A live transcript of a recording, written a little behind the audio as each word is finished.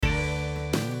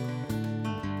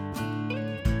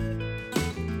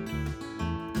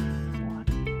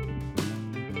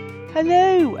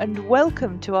Hello and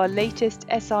welcome to our latest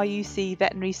SRUC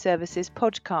Veterinary Services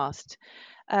podcast.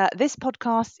 This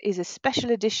podcast is a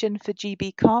special edition for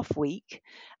GB Calf Week,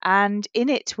 and in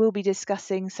it we'll be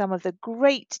discussing some of the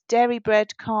great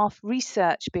dairy-bred calf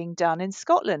research being done in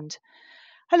Scotland.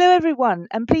 Hello everyone,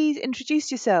 and please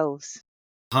introduce yourselves.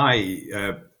 Hi,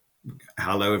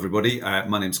 hello everybody.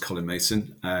 My name's Colin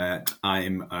Mason.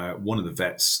 I'm one of the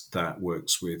vets that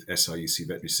works with SRUC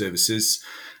Veterinary Services,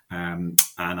 and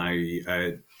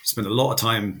I spend a lot of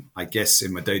time, I guess,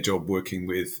 in my day job working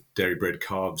with dairy-bred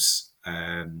calves,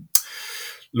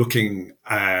 looking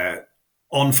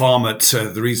on farm at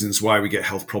the reasons why we get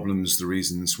health problems, the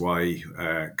reasons why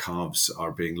calves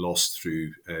are being lost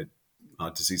through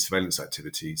our disease surveillance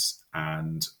activities,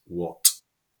 and what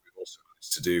also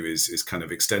to do is kind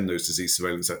of extend those disease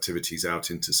surveillance activities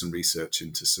out into some research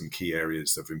into some key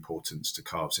areas of importance to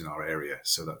calves in our area.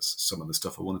 So that's some of the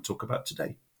stuff I want to talk about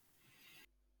today.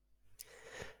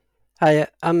 Hi,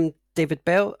 I'm David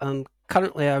Bell. I'm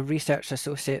currently a research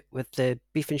associate with the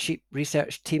Beef and Sheep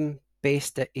research team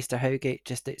based at Easter Howgate,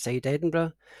 just outside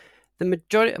Edinburgh. The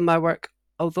majority of my work,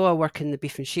 although I work in the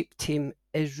Beef and Sheep team,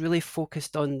 is really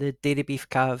focused on the dairy beef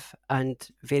calf and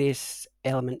various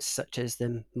elements such as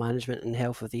the management and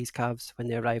health of these calves when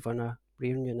they arrive on a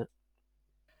rearing unit.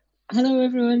 Hello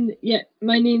everyone,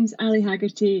 my name's Ali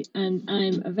Haggerty and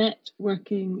I'm a vet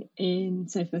working in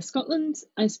South West Scotland.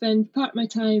 I spend part of my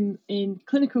time in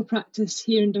clinical practice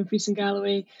here in Dumfries and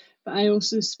Galloway, but I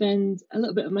also spend a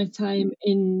little bit of my time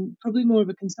in probably more of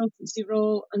a consultancy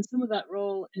role, and some of that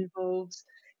role involves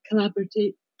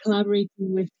collaborating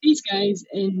with these guys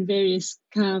in various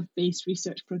calf-based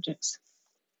research projects.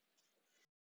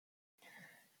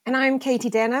 And I'm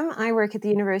Katie Denholm. I work at the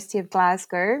University of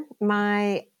Glasgow.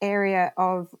 My area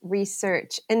of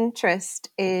research interest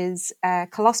is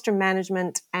colostrum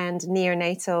management and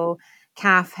neonatal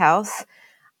calf health.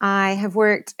 I have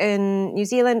worked in New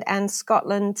Zealand and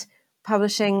Scotland,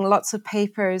 publishing lots of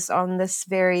papers on this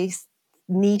very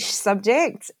niche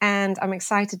subject, and I'm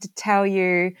excited to tell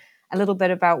you a little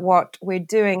bit about what we're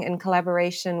doing in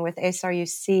collaboration with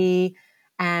SRUC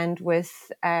and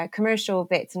with commercial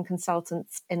vets and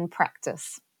consultants in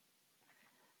practice.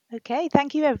 Okay,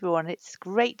 thank you everyone. It's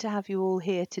great to have you all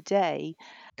here today.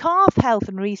 Calf health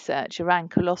and research around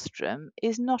colostrum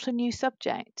is not a new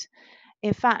subject.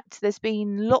 In fact, there's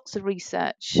been lots of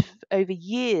research over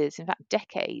years, in fact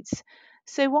decades.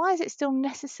 So why is it still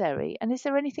necessary? And is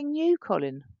there anything new,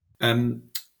 Colin?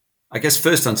 I guess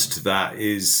first answer to that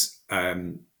is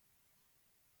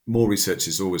more research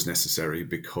is always necessary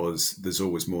because there's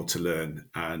always more to learn.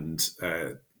 And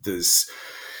there's,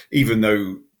 even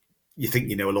though you think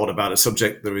you know a lot about a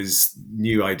subject, there is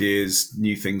new ideas,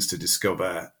 new things to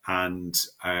discover, and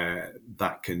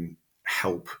that can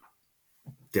help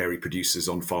dairy producers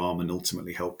on farm and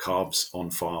ultimately help calves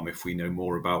on farm if we know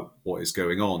more about what is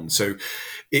going on. So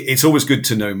it's always good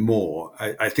to know more.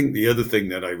 I think the other thing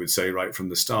that I would say right from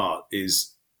the start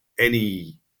is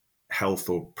any health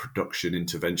or production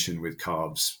intervention with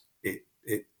calves, it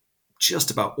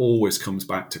just about always comes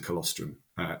back to colostrum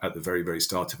at the very, very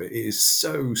start of it. It is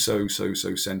so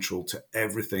central to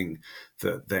everything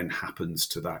that then happens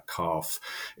to that calf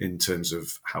in terms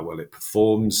of how well it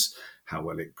performs, how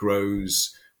well it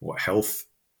grows, what health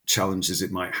challenges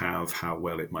it might have, how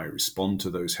well it might respond to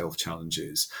those health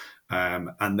challenges.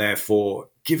 And therefore,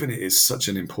 given it is such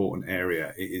an important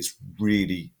area, it is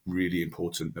really, really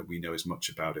important that we know as much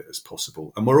about it as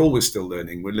possible. And we're always still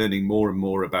learning. We're learning more and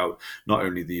more about not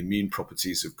only the immune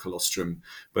properties of colostrum,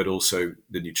 but also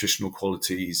the nutritional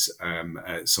qualities,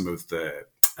 some of the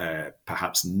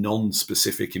perhaps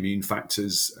non-specific immune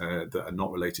factors that are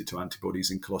not related to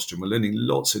antibodies in colostrum. We're learning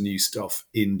lots of new stuff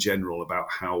in general about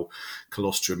how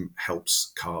colostrum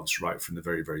helps calves right from the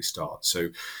very, very start. So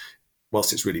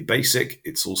whilst it's really basic,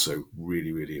 it's also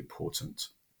really, really important.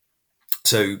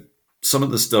 So some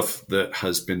of the stuff that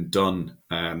has been done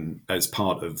as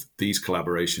part of these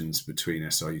collaborations between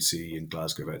SRUC and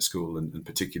Glasgow Vet School and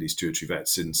particularly Stewartry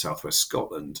vets in southwest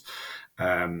Scotland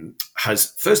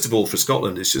has, first of all, for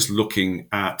Scotland, it's just looking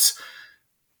at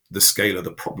the scale of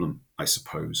the problem, I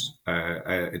suppose,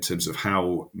 in terms of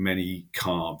how many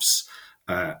calves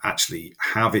actually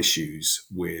have issues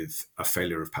with a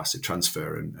failure of passive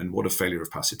transfer. And what a failure of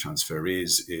passive transfer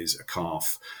is a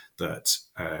calf that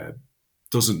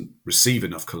doesn't receive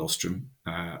enough colostrum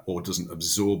or doesn't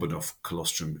absorb enough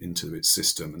colostrum into its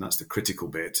system. And that's the critical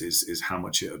bit, is how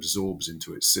much it absorbs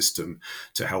into its system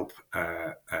to help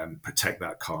protect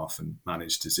that calf and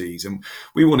manage disease. And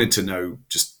we wanted to know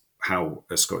just how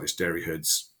a Scottish dairy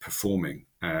herd's performing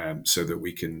so that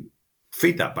we can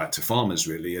feed that back to farmers,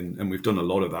 really. And we've done a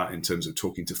lot of that in terms of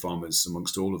talking to farmers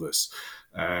amongst all of us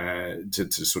to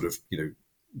sort of,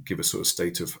 give a sort of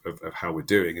state of how we're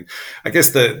doing. And I guess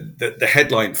the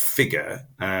headline figure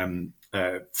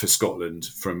for Scotland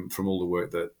from all the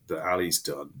work that Ali's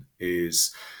done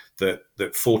is that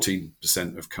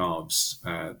 14% of calves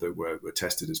that were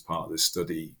tested as part of this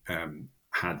study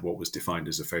had what was defined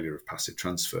as a failure of passive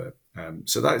transfer.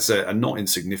 So that's a not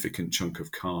insignificant chunk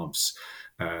of calves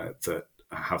that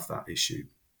have that issue.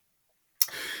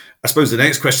 I suppose the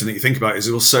next question that you think about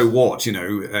is, well, so what?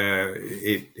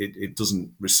 It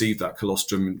doesn't receive that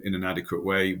colostrum in an adequate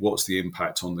way. What's the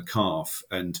impact on the calf?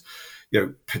 And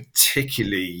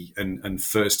particularly and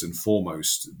first and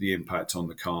foremost, the impact on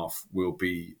the calf will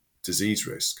be disease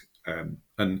risk.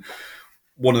 And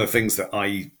one of the things that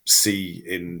I see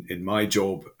in my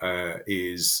job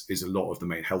is a lot of the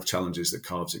main health challenges that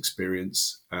calves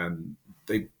experience.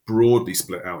 They broadly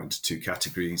split out into two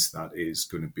categories. That is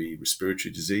going to be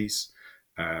respiratory disease,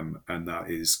 and that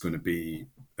is going to be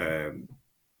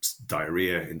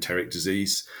diarrhea, enteric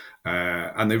disease.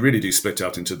 And they really do split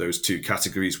out into those two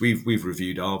categories. We've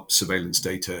reviewed our surveillance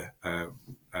data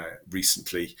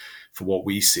recently for what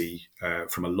we see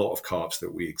from a lot of calves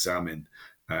that we examine.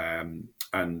 And,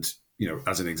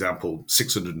 as an example,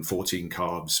 614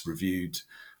 calves reviewed,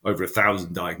 over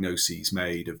 1,000 diagnoses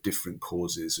made of different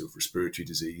causes of respiratory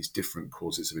disease, different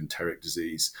causes of enteric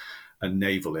disease, and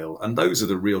navel ill. And those are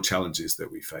the real challenges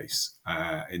that we face,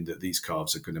 in that these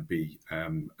calves are going to be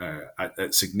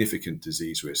at significant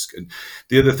disease risk. And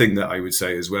the other thing that I would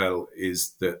say as well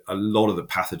is that a lot of the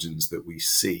pathogens that we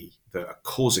see that are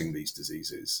causing these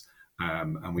diseases,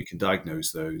 and we can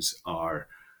diagnose those, are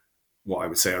what I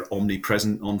would say are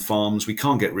omnipresent on farms. We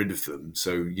can't get rid of them.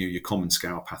 So your common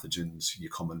scout pathogens, your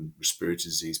common respiratory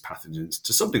disease pathogens,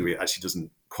 to some degree, it actually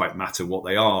doesn't quite matter what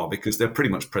they are because they're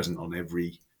pretty much present on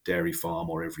every dairy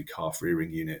farm or every calf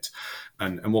rearing unit.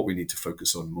 And what we need to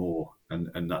focus on more,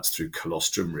 and that's through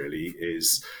colostrum really,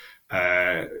 is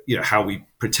how we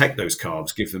protect those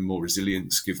calves, give them more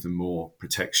resilience, give them more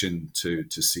protection to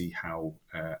see how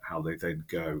they then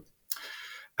go.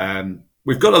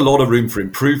 We've got a lot of room for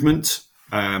improvement,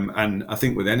 and I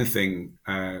think with anything,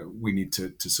 we need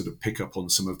to sort of pick up on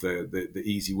some of the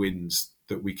easy wins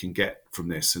that we can get from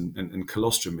this, and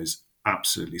colostrum is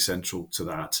absolutely central to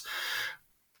that.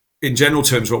 In general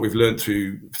terms, what we've learned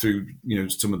through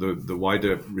some of the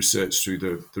wider research through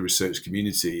the research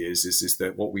community is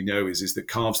that what we know is that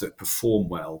calves that perform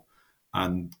well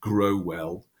and grow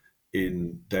well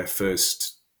in their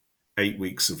first 8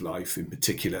 weeks of life, in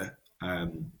particular,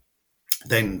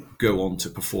 then go on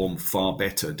to perform far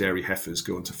better. Dairy heifers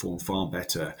go on to perform far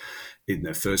better in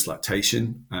their first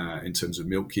lactation in terms of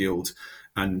milk yield.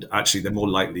 And actually, they're more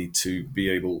likely to be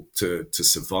able to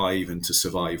survive and to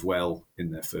survive well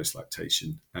in their first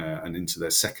lactation and into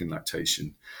their second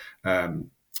lactation.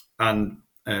 And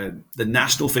the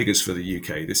national figures for the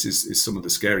UK, this is some of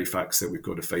the scary facts that we've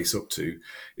got to face up to,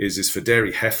 is for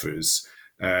dairy heifers,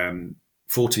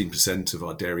 14% of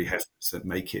our dairy heifers that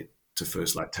make it to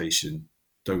first lactation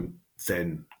don't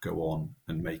then go on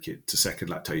and make it to second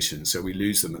lactation. So we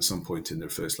lose them at some point in their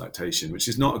first lactation, which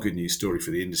is not a good news story for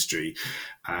the industry.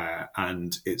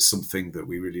 And it's something that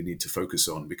we really need to focus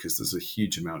on because there's a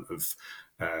huge amount of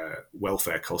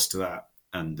welfare cost to that.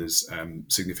 And there's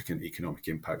significant economic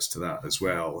impacts to that as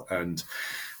well. And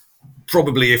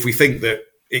probably if we think that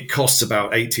it costs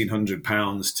about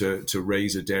 £1,800 to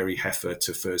raise a dairy heifer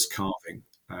to first calving,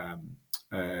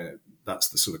 that's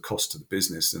the sort of cost to the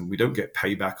business, and we don't get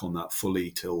payback on that fully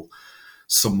till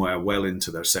somewhere well into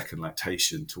their second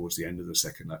lactation, towards the end of the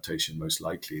second lactation most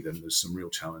likely. Then there's some real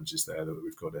challenges there that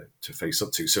we've got to face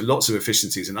up to. So lots of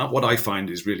efficiencies, and what I find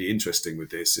is really interesting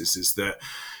with this is that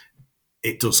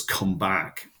it does come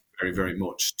back very, very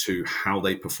much to how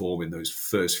they perform in those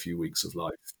first few weeks of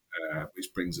life,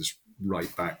 which brings us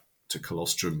right back to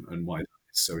colostrum and why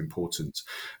it's so important,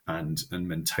 and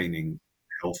maintaining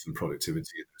health and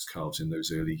productivity of those calves in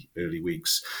those early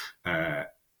weeks.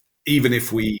 Even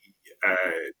if we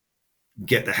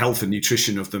get the health and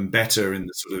nutrition of them better in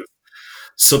the sort of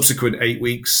subsequent 8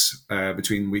 weeks,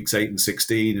 between weeks 8 and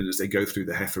 16, and as they go through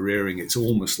the heifer rearing, it's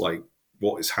almost like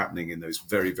what is happening in those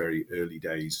very, very early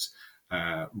days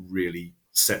really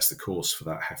sets the course for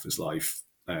that heifer's life,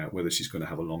 whether she's going to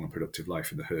have a long and productive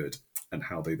life in the herd, and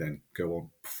how they then go on to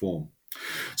perform.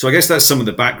 So I guess that's some of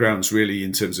the backgrounds really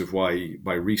in terms of why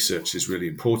research is really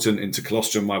important into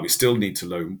colostrum, why we still need to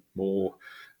learn more,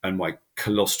 and why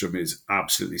colostrum is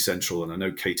absolutely central. And I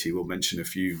know Katie will mention a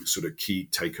few sort of key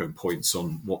take-home points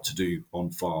on what to do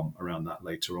on farm around that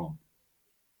later on.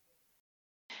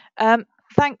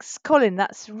 Thanks, Colin.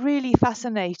 That's really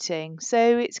fascinating.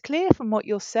 So it's clear from what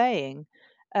you're saying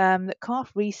that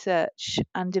calf research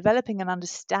and developing an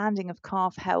understanding of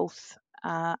calf health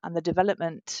and the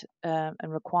development and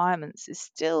requirements is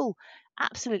still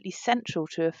absolutely central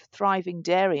to a thriving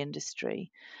dairy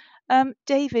industry.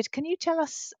 David, can you tell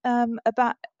us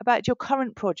about your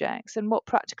current projects and what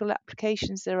practical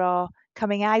applications there are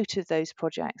coming out of those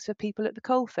projects for people at the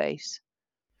coalface?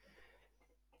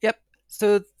 Yep.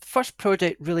 So the first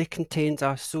project really contains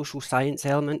a social science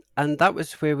element, and that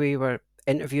was where we were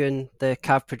interviewing the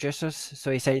calf producers,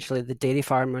 so essentially the dairy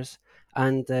farmers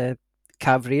and the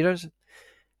calf rearers.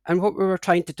 And what we were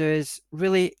trying to do is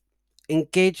really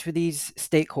engage with these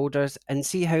stakeholders and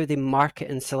see how they market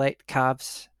and select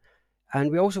calves. And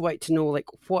we also wanted to know like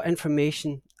what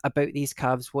information about these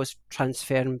calves was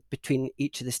transferring between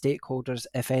each of the stakeholders,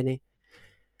 if any.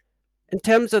 In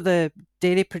terms of the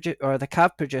the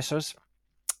calf producers,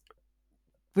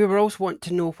 we were also wanting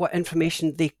to know what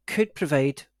information they could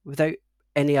provide without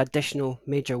any additional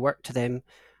major work to them,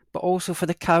 but also for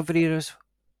the calf rearers,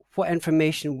 what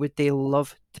information would they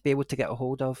love to be able to get a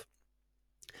hold of.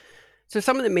 So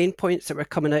some of the main points that were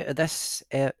coming out of this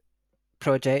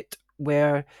project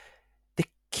were the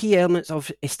key elements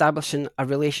of establishing a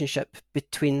relationship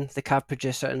between the calf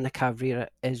producer and the calf rearer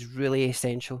is really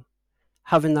essential.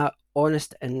 Having that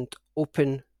honest and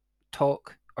open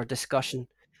talk or discussion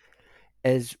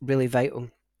is really vital.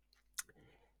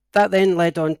 That then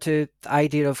led on to the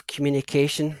idea of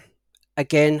communication.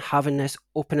 Again, having this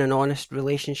open and honest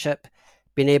relationship,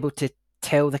 being able to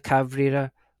tell the calf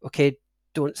rearer, okay,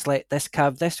 don't select this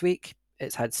calf this week,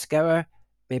 it's had scour,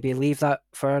 maybe leave that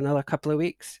for another couple of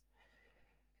weeks.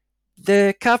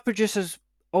 The calf producers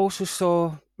also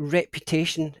saw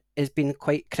reputation as being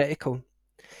quite critical.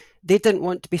 They didn't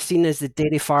want to be seen as the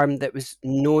dairy farm that was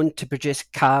known to produce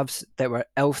calves that were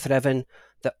ill-thriven,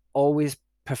 that always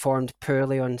performed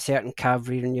poorly on certain calf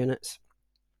rearing units.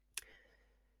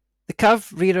 The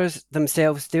calf rearers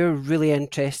themselves, they were really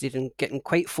interested in getting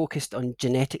quite focused on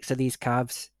genetics of these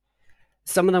calves.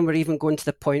 Some of them were even going to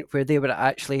the point where they were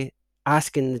actually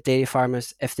asking the dairy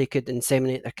farmers if they could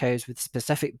inseminate their cows with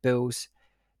specific bulls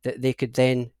that they could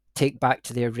then take back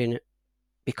to their unit,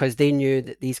 because they knew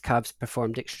that these calves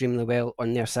performed extremely well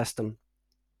on their system.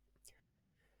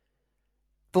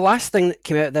 The last thing that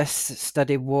came out of this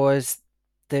study was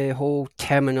the whole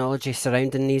terminology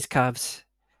surrounding these calves.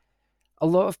 A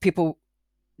lot of people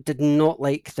did not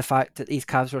like the fact that these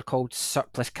calves were called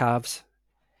surplus calves.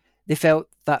 They felt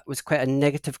that was quite a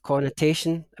negative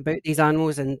connotation about these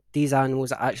animals, and these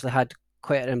animals actually had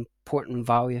quite an important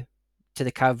value to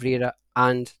the calf rearer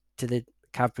and to the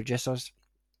calf producers.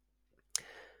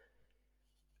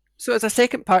 So as a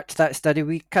second part to that study,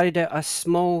 we carried out a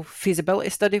small feasibility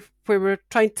study where we were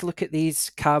trying to look at these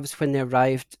calves when they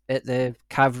arrived at the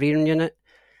calf rearing unit,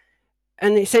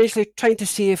 and essentially trying to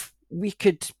see if we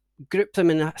could group them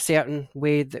in a certain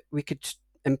way that we could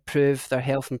improve their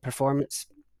health and performance.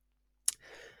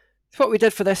 So what we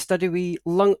did for this study, we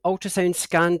lung ultrasound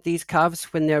scanned these calves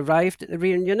when they arrived at the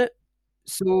rearing unit.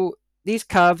 So these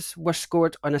calves were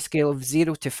scored on a scale of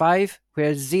 0 to 5,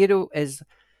 where 0 is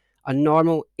a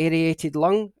normal aerated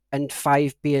lung and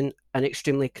 5 being an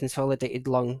extremely consolidated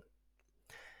lung.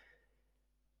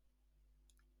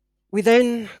 We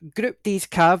then grouped these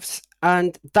calves,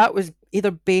 and that was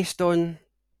either based on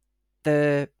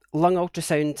the lung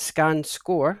ultrasound scan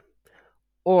score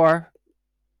or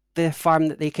the farm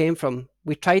that they came from.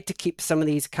 We tried to keep some of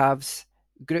these calves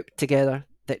grouped together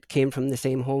that came from the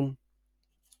same home.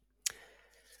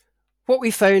 What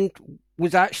we found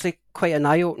was actually quite an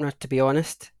eye-opener, to be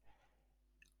honest.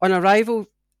 On arrival,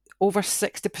 over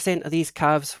 60% of these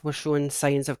calves were showing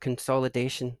signs of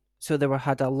consolidation, so they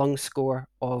had a lung score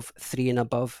of 3 and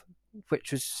above,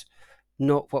 which was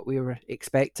not what we were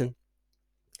expecting.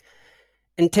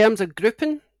 In terms of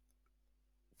grouping,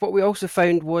 what we also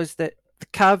found was that the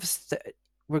calves that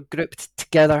were grouped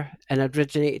together and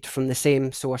originated from the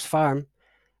same source farm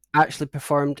actually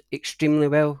performed extremely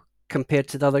well compared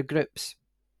to the other groups.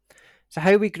 So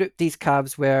how we grouped these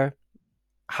calves were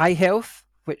high health,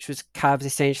 which was calves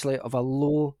essentially of a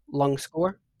low lung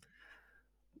score,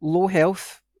 low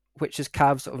health, which is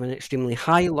calves of an extremely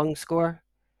high lung score,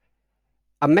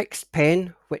 a mixed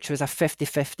pen, which was a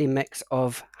 50-50 mix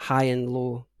of high and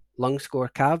low lung score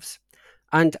calves,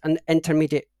 and an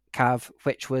intermediate calf,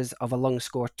 which was of a lung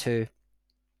score 2.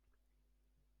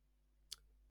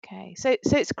 Okay, so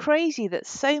it's crazy that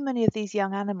so many of these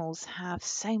young animals have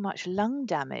so much lung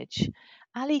damage.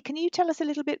 Ali, can you tell us a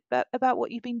little bit about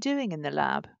what you've been doing in the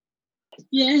lab?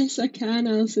 Yes, I can,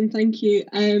 Alison. Thank you.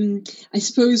 I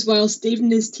suppose whilst Dave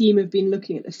and his team have been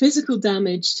looking at the physical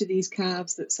damage to these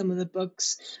calves that some of the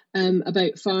bugs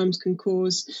about farms can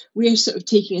cause, we're sort of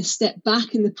taking a step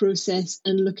back in the process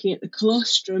and looking at the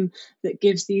colostrum that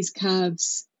gives these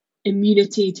calves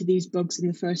immunity to these bugs in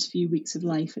the first few weeks of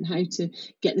life, and how to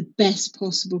get the best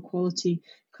possible quality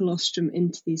colostrum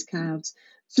into these calves.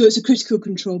 So it's a critical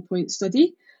control point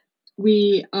study.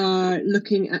 We are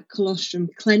looking at colostrum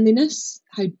cleanliness,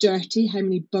 how dirty, how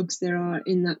many bugs there are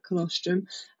in that colostrum.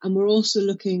 And we're also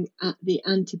looking at the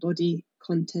antibody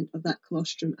content of that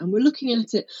colostrum. And we're looking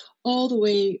at it all the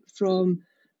way from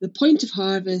the point of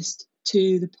harvest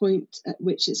to the point at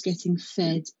which it's getting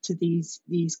fed to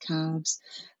these calves.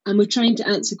 And we're trying to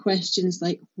answer questions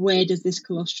like, where does this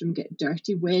colostrum get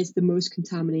dirty? Where's the most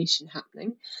contamination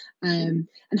happening? And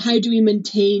how do we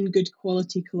maintain good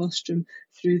quality colostrum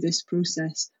through this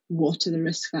process? What are the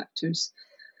risk factors?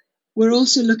 We're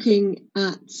also looking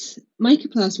at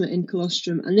Mycoplasma in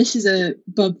colostrum, and this is a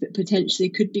bug that potentially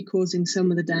could be causing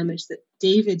some of the damage that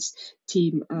David's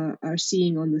team are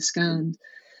seeing on the scan.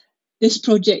 This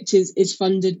project is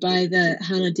funded by the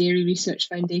Hannah Dairy Research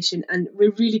Foundation, and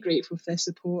we're really grateful for their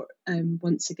support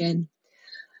once again.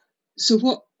 So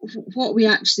what are we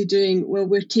actually doing? Well,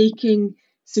 we're taking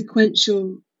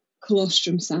sequential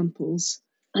colostrum samples,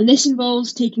 and this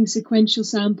involves taking sequential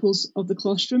samples of the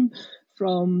colostrum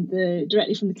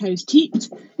directly from the cow's teat,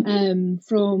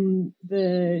 from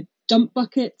the dump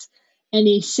bucket,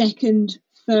 any second,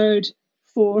 third,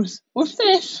 fourth, or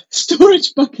fifth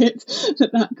storage bucket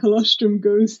that colostrum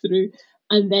goes through,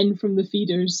 and then from the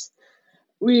feeders.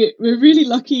 We're really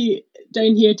lucky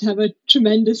down here to have a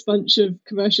tremendous bunch of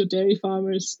commercial dairy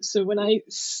farmers. So when I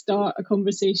start a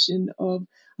conversation of,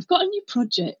 I've got a new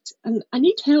project and I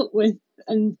need help with,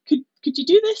 and could you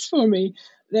do this for me?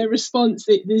 Their response,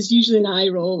 there's usually an eye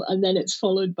roll, and then it's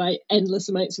followed by endless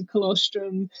amounts of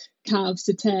colostrum calves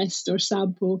to test or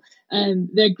sample.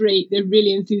 They're great. They're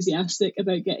really enthusiastic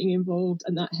about getting involved,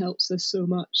 and that helps us so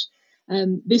much.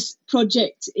 This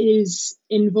project is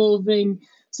involving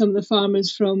some of the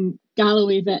farmers from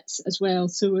Galloway vets as well.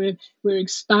 So we're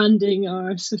expanding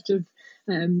our sort of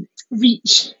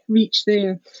reach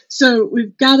there. So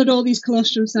we've gathered all these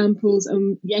colostrum samples,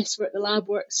 and yes, we're at the lab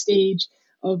work stage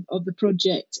of the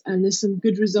project, and there's some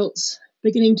good results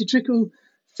beginning to trickle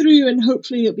through, and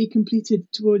hopefully it'll be completed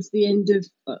towards the end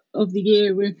of the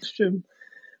year.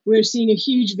 We're seeing a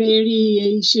huge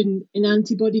variation in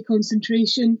antibody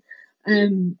concentration.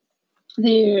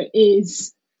 There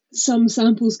is some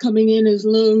samples coming in as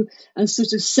low as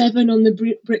sort of 7 on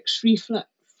the Brix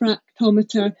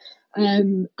refractometer,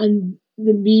 and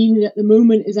the mean at the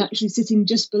moment is actually sitting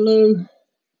just below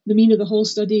the mean of the whole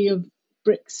study of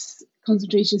Brix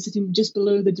concentration, sitting just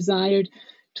below the desired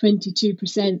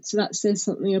 22%. So that says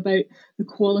something about the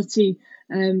quality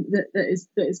that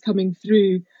is coming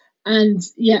through. And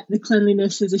yeah, the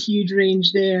cleanliness is a huge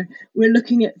range there. We're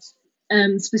looking at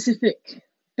specific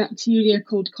bacteria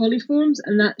called coliforms,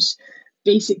 and that's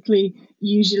basically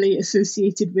usually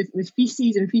associated with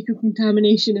feces and fecal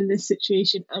contamination in this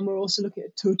situation. And we're also looking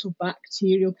at total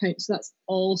bacterial count, so that's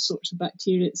all sorts of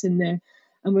bacteria that's in there.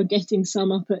 And we're getting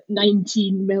some up at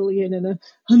 19 million and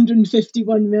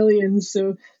 151 million.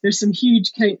 So there's some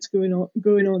huge counts going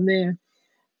on there.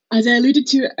 As I alluded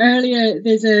to earlier,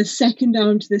 there's a second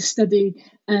arm to this study,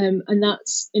 and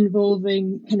that's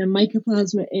involving kind of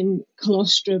mycoplasma in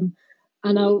colostrum.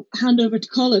 And I'll hand over to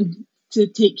Colin to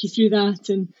take you through that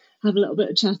and have a little bit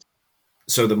of chat.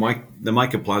 So the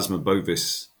Mycoplasma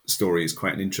bovis story is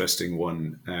quite an interesting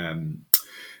one.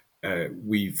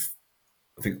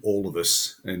 I think all of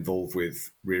us involved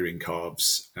with rearing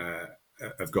calves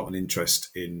have got an interest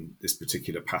in this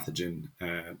particular pathogen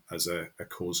as a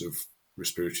cause of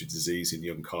respiratory disease in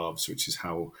young calves, which is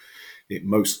how it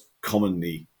most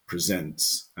commonly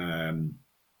presents. And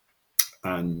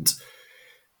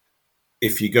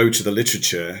if you go to the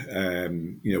literature,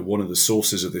 one of the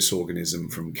sources of this organism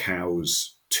from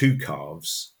cows to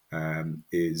calves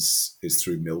is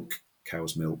through milk,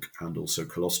 cow's milk, and also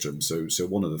colostrum. So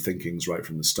one of the thinkings right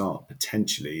from the start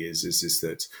potentially is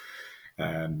that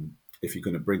if you're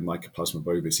going to bring Mycoplasma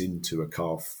bovis into a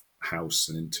calf house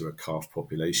and into a calf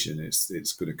population,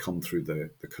 it's going to come through the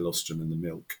colostrum and the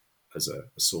milk as a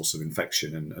source of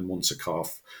infection. And once a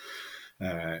calf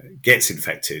gets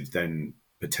infected, then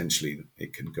potentially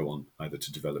it can go on either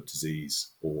to develop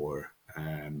disease or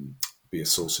be a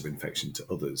source of infection to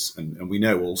others. And we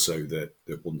know also that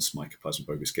once Mycoplasma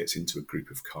bovis gets into a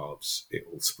group of calves, it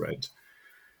will spread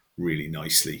really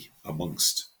nicely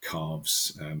amongst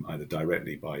calves, either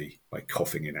directly by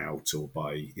coughing it out or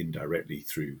by indirectly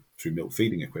through milk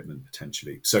feeding equipment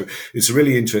potentially. So it's a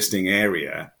really interesting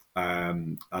area,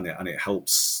 and it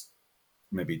helps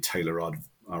maybe tailor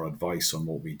our advice on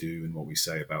what we do and what we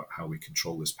say about how we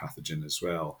control this pathogen as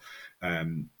well.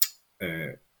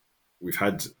 We've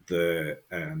had the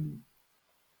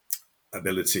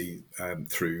ability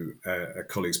through a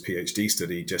colleague's PhD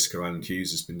study. Jessica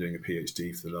Allen-Hughes has been doing a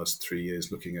PhD for the last 3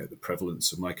 years looking at the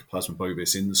prevalence of Mycoplasma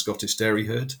bovis in the Scottish dairy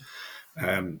herd.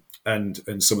 And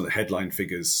some of the headline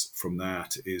figures from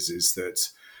that is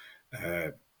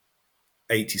that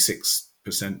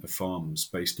 86% of farms,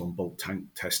 based on bulk tank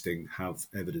testing, have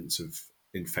evidence of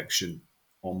infection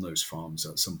on those farms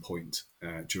at some point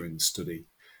during the study.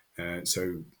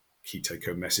 So key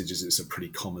take-home message is it's a pretty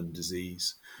common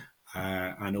disease.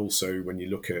 And also, when you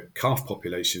look at calf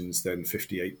populations, then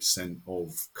 58%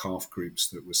 of calf groups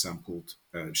that were sampled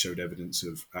showed evidence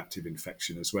of active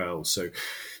infection as well. So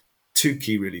two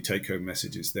key really take-home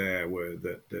messages there were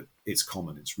that it's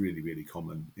common. It's really, really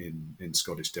common in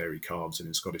Scottish dairy calves and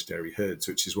in Scottish dairy herds,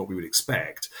 which is what we would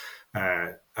expect.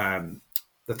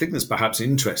 The thing that's perhaps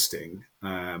interesting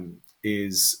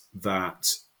is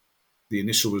that the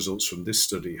initial results from this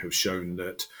study have shown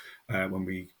that when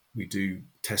we do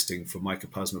testing for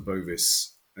Mycoplasma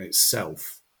bovis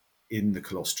itself in the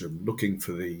colostrum, looking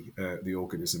for the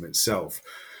organism itself,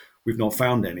 we've not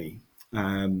found any,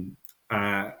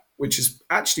 which is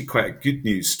actually quite a good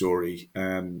news story.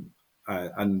 And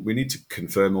we need to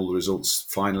confirm all the results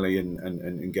finally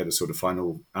and get a sort of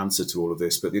final answer to all of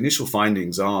this. But the initial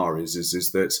findings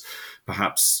is that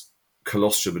perhaps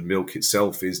colostrum and milk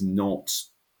itself is not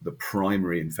the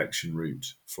primary infection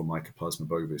route for Mycoplasma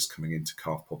bovis coming into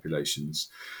calf populations.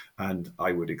 And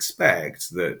I would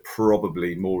expect that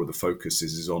probably more of the focus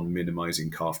is on minimizing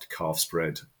calf-to-calf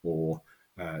spread or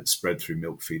spread through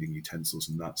milk feeding utensils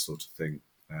and that sort of thing.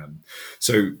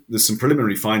 So there's some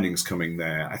preliminary findings coming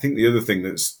there. I think the other thing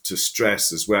that's to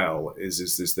stress as well is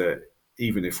that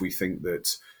even if we think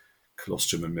that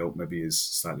colostrum and milk maybe is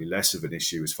slightly less of an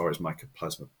issue as far as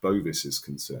Mycoplasma bovis is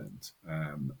concerned,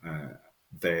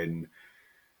 then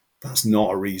that's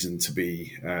not a reason to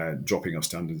be dropping our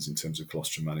standards in terms of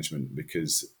colostrum management,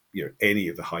 because any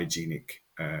of the hygienic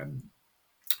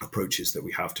approaches that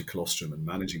we have to colostrum and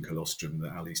managing colostrum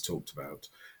that Ali's talked about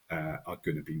are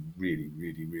going to be really,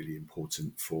 really, really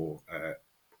important for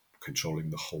controlling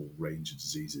the whole range of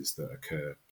diseases that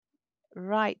occur.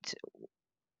 Right.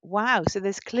 Wow. So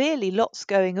there's clearly lots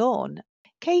going on.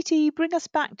 Katie, bring us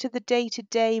back to the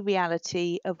day-to-day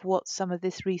reality of what some of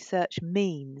this research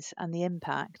means and the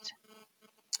impact.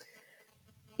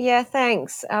 Yeah,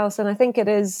 thanks, Alison. I think it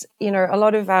is, a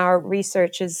lot of our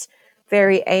research is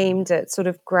very aimed at sort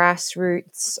of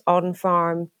grassroots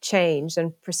on-farm change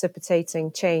and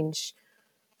precipitating change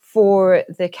for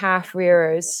the calf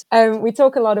rearers. We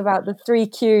talk a lot about the 3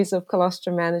 Qs of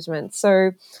colostrum management.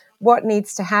 So what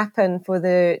needs to happen for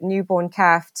the newborn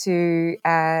calf to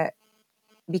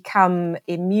become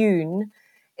immune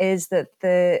is that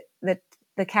the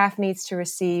calf needs to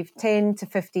receive 10 to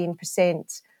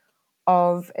 15%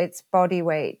 of its body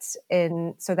weight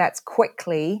so that's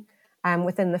quickly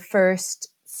within the first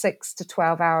 6 to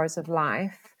 12 hours of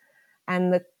life,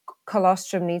 and the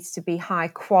colostrum needs to be high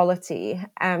quality.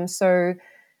 So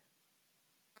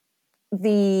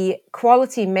the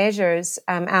quality measures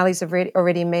Ali's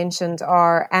already mentioned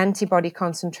are antibody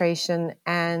concentration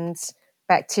and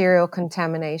bacterial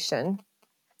contamination.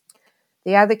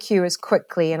 The other Q is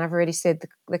quickly, and I've already said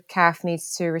the calf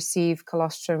needs to receive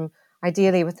colostrum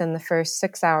ideally within the first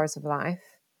 6 hours of life,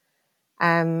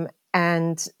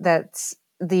 and that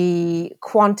the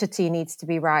quantity needs to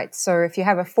be right. So if you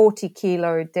have a 40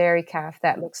 kilo dairy calf,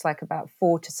 that looks like about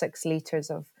 4 to 6 liters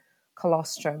of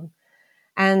colostrum.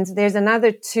 And there's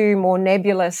another 2 more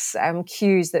nebulous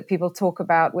cues that people talk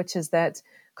about, which is that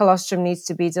colostrum needs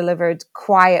to be delivered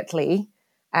quietly,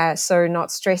 so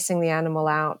not stressing the animal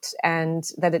out, and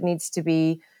that it needs to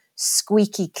be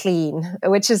squeaky clean,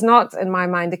 which is not, in my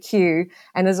mind, a cue,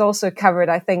 and is also covered,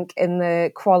 I think, in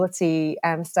the quality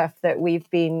stuff that we've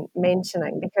been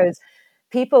mentioning, because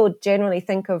people generally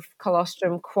think of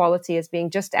colostrum quality as being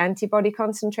just antibody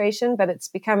concentration, but it's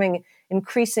becoming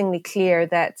increasingly clear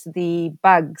that the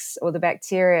bugs or the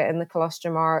bacteria in the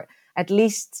colostrum are at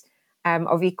least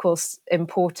of equal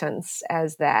importance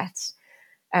as that.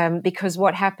 Because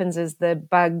what happens is the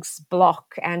bugs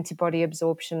block antibody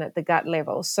absorption at the gut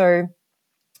level. So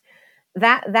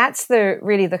that's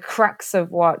really the crux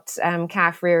of what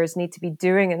calf rearers need to be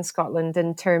doing in Scotland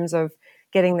in terms of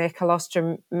getting their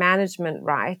colostrum management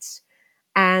right.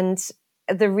 And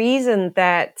the reason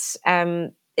that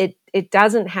it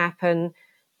doesn't happen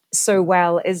so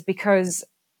well is because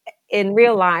in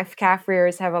real life, calf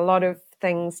rearers have a lot of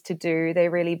things to do.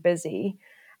 They're really busy,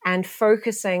 and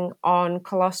focusing on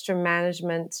colostrum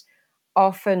management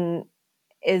often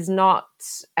is not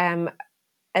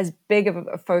as big of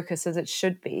a focus as it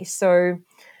should be. So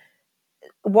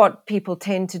what people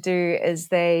tend to do is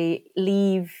they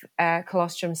leave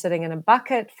colostrum sitting in a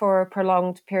bucket for a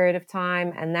prolonged period of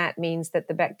time, and that means that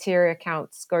the bacteria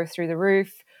counts go through the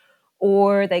roof,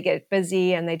 or they get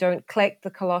busy and they don't collect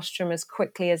the colostrum as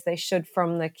quickly as they should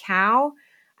from the cow.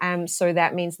 So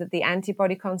that means that the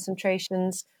antibody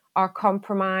concentrations are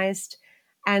compromised.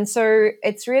 And so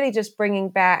it's really just bringing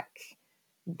back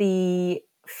the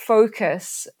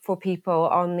focus for people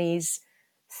on these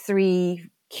 3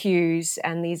 cues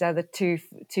and these other two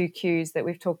cues that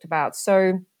we've talked about.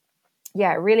 So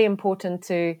yeah, really important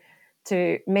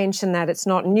to mention that it's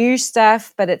not new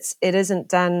stuff, but it isn't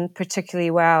done particularly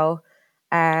well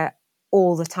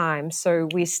all the time. So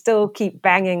we still keep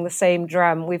banging the same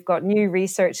drum. We've got new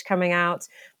research coming out,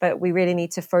 but we really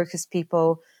need to focus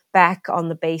people back on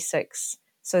the basics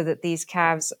so that these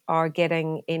calves are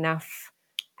getting enough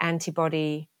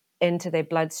antibody into their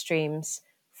bloodstreams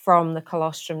from the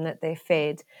colostrum that they're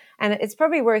fed. And it's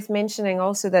probably worth mentioning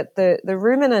also that the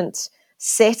ruminant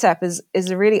setup is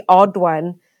a really odd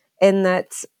one, in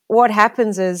that what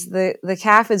happens is the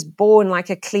calf is born like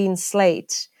a clean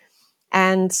slate.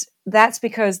 And that's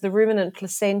because the ruminant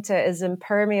placenta is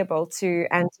impermeable to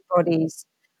antibodies,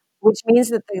 which means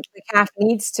that the calf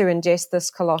needs to ingest this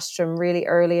colostrum really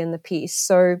early in the piece.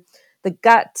 So the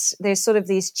gut, there's sort of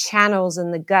these channels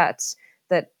in the gut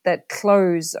that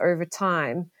close over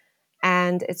time.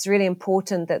 And it's really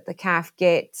important that the calf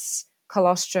gets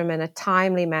colostrum in a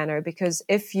timely manner, because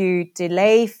if you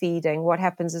delay feeding, what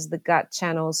happens is the gut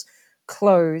channels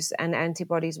close and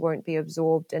antibodies won't be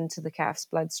absorbed into the calf's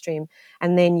bloodstream.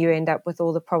 And then you end up with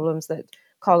all the problems that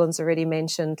Colin's already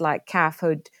mentioned, like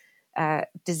calfhood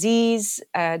disease,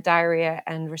 diarrhea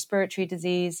and respiratory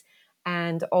disease,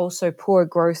 and also poor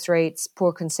growth rates,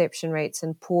 poor conception rates,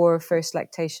 and poor first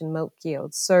lactation milk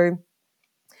yields. So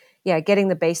yeah, getting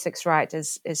the basics right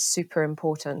is super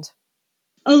important.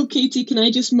 Oh, Katie, can I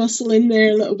just muscle in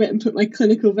there a little bit and put my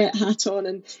clinical vet hat on?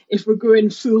 And if we're going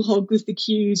full hog with the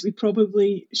cues, we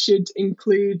probably should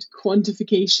include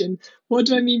quantification. What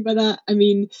do I mean by that? I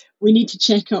mean, we need to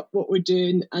check up what we're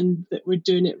doing and that we're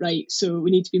doing it right. So we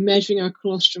need to be measuring our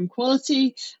colostrum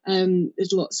quality.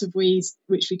 There's lots of ways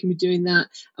which we can be doing that.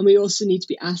 And we also need to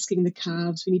be asking the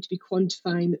calves, we need to be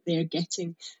quantifying that they are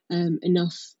getting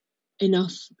enough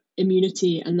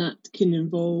immunity, and that can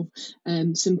involve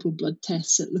simple blood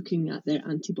tests at looking at their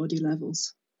antibody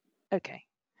levels. Okay.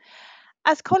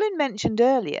 As Colin mentioned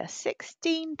earlier,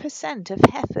 16% of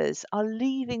heifers are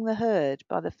leaving the herd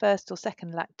by the first or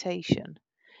second lactation,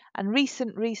 and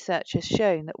recent research has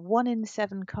shown that 1 in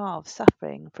 7 calves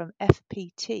suffering from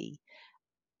FPT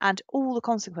and all the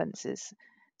consequences.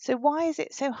 So why is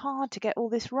it so hard to get all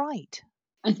this right?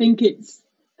 I think it's,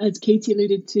 as Katie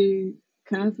alluded to,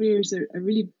 calf rearers are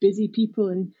really busy people,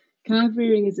 and calf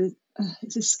rearing is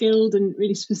a skilled and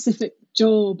really specific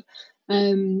job,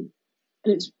 and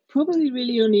it's probably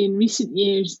really only in recent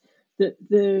years that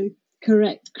the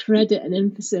correct credit and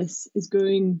emphasis is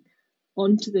going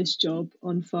onto this job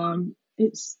on farm.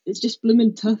 It's just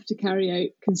blooming tough to carry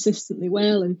out consistently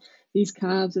well, and these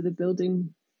calves are the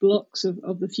building blocks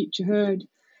of the future herd.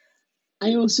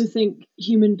 I also think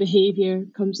human behaviour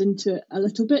comes into it a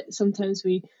little bit. Sometimes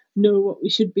we know what we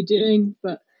should be doing,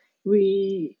 but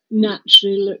we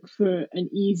naturally look for an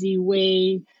easy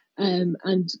way, and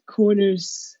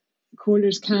corners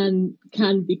can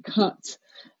be cut,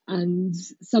 and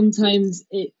sometimes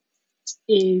it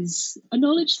is a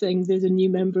knowledge thing. There's a new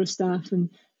member of staff, and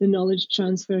the knowledge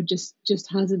transfer just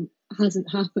hasn't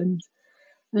happened.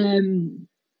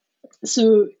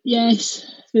 So yes,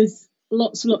 there's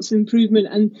lots of improvement,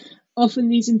 and often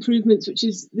these improvements, which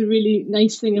is the really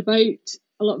nice thing about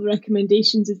a lot of the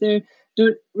recommendations, is they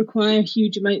don't require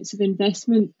huge amounts of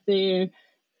investment. They're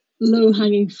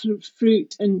low-hanging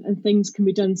fruit, and things can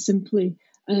be done simply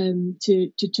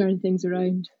to turn things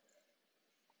around.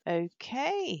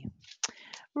 Okay.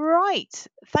 Right.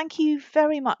 Thank you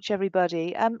very much,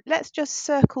 everybody. Let's just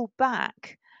circle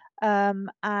back.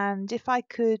 And if I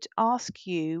could ask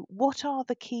you, what are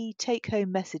the key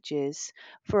take-home messages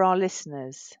for our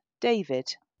listeners?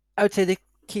 David? I would say the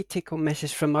key take-home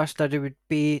message from our study would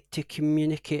be to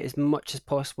communicate as much as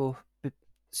possible.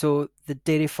 So the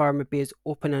dairy farmer be as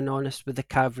open and honest with the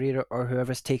calf rearer or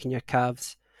whoever's taking your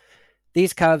calves.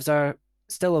 These calves are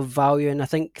still of value, and I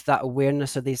think that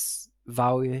awareness of these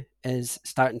value is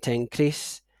starting to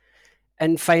increase.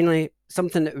 And finally,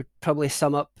 something that would probably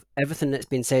sum up everything that's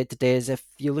been said today is if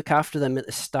you look after them at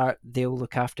the start, they'll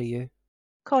look after you.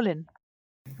 Colin.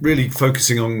 Really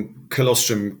focusing on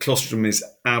colostrum. Colostrum is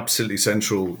absolutely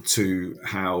central to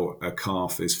how a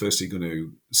calf is firstly going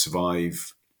to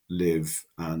survive, live,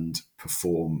 and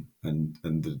perform, and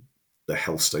the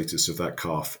health status of that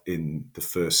calf in the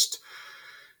first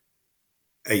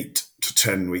 8 to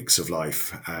 10 weeks of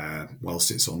life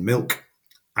whilst it's on milk.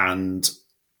 And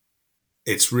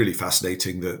it's really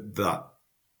fascinating that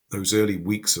those early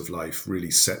weeks of life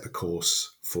really set the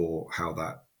course for how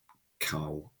that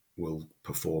cow will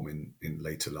perform in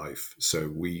later life. So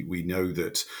we know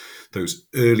that those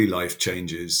early life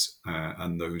changes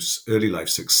and those early life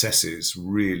successes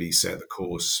really set the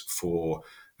course for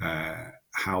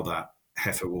how that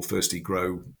heifer will firstly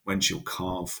grow, when she'll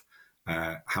calve,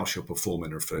 how she'll perform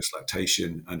in her first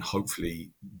lactation, and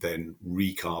hopefully then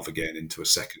recalve again into a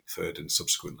second, third, and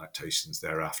subsequent lactations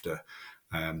thereafter.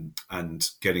 And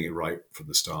getting it right from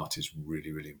the start is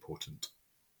really, really important.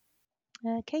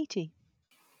 Katie.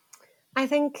 I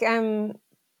think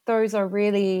those are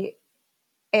really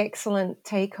excellent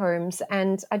take-homes.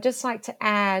 And I'd just like to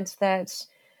add that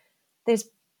there's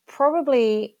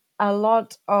probably a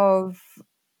lot of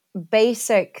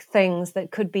basic things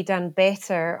that could be done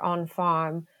better on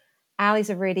farm. Ali's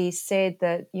already said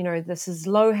that, this is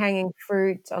low-hanging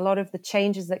fruit. A lot of the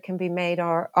changes that can be made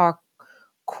are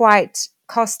quite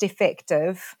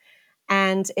cost-effective.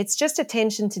 And it's just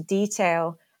attention to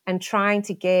detail and trying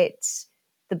to get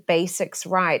the basics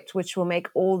right, which will make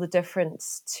all the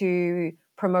difference to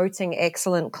promoting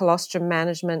excellent colostrum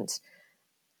management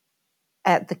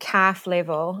at the calf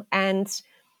level. And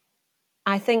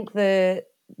I think the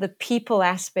people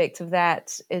aspect of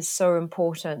that is so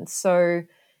important. So,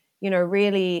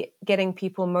 really getting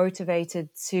people motivated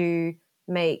to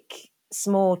make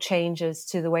small changes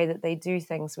to the way that they do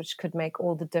things, which could make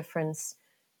all the difference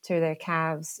to their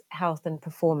calves' health and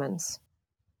performance.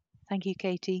 Thank you,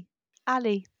 Katie.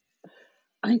 Ali.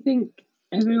 I think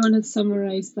everyone has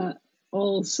summarised that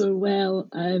all so well.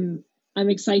 I'm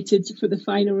excited for the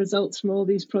final results from all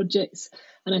these projects,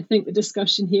 and I think the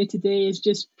discussion here today has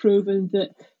just proven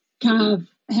that calf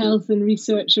health and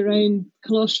research around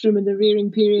colostrum and the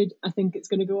rearing period, I think it's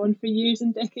going to go on for years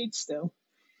and decades still.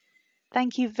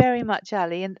 Thank you very much,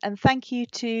 Ali, and thank you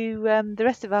to the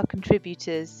rest of our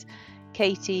contributors,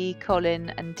 Katie,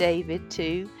 Colin and David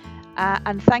too.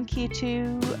 And thank you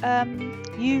to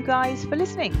you guys for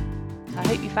listening. I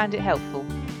hope you found it helpful.